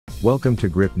Welcome to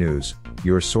Grip News,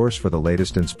 your source for the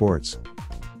latest in sports.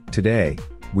 Today,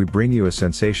 we bring you a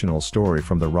sensational story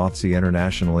from the Rothesay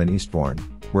International in Eastbourne,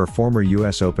 where former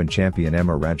US Open champion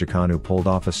Emma Raducanu pulled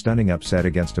off a stunning upset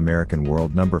against American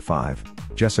world number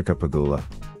 5, Jessica Pegula.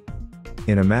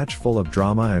 In a match full of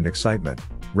drama and excitement,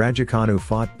 Raducanu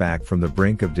fought back from the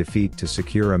brink of defeat to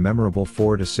secure a memorable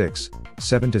 4-6,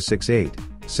 7-6-8,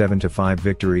 7-5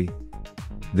 victory.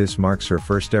 This marks her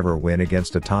first ever win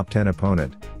against a top 10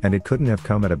 opponent, and it couldn't have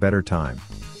come at a better time.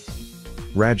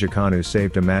 Raducanu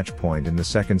saved a match point in the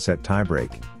second set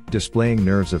tiebreak, displaying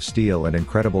nerves of steel and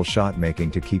incredible shot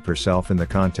making to keep herself in the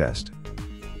contest.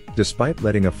 Despite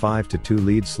letting a 5-2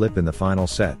 lead slip in the final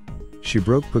set, she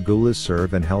broke Pegula's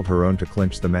serve and held her own to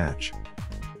clinch the match.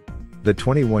 The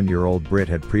 21-year-old Brit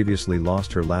had previously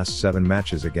lost her last 7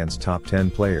 matches against top 10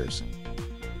 players.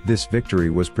 This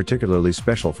victory was particularly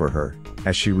special for her,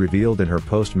 as she revealed in her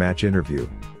post-match interview.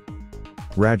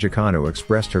 Raducanu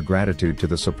expressed her gratitude to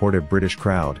the supportive British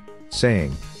crowd,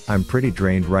 saying, "I'm pretty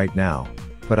drained right now,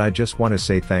 but I just want to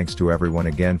say thanks to everyone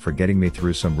again for getting me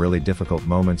through some really difficult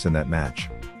moments in that match."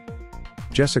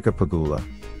 Jessica Pegula,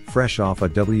 fresh off a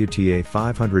WTA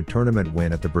 500 tournament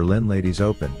win at the Berlin Ladies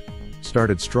Open,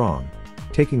 started strong,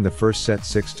 taking the first set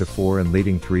 6-4 and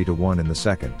leading 3-1 in the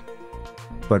second.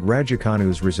 But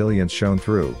Raducanu's resilience shone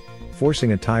through,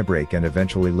 forcing a tiebreak and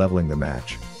eventually leveling the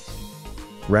match.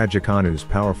 Raducanu's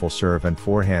powerful serve and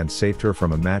forehand saved her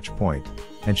from a match point,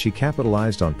 and she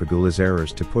capitalized on Pegula's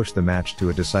errors to push the match to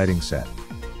a deciding set.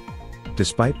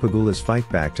 Despite Pegula's fight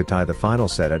back to tie the final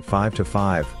set at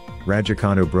 5-5,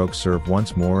 Raducanu broke serve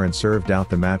once more and served out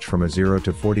the match from a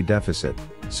 0-40 deficit,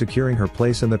 securing her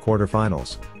place in the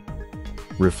quarterfinals.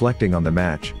 Reflecting on the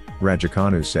match,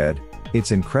 Raducanu said,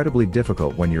 "It's incredibly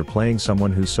difficult when you're playing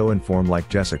someone who's so in form like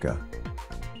Jessica.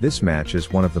 This match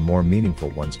is one of the more meaningful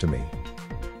ones to me."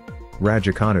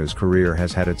 Raducanu's career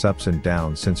has had its ups and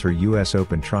downs since her US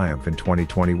Open triumph in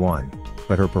 2021,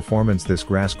 but her performance this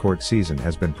grass court season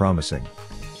has been promising.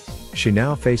 She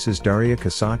now faces Daria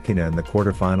Kasatkina in the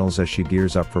quarterfinals as she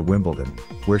gears up for Wimbledon,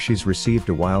 where she's received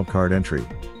a wildcard entry.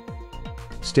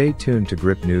 Stay tuned to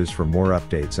Grip News for more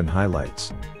updates and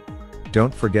highlights.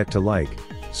 Don't forget to like,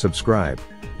 subscribe,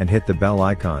 and hit the bell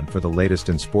icon for the latest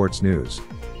in sports news.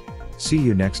 See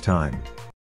you next time.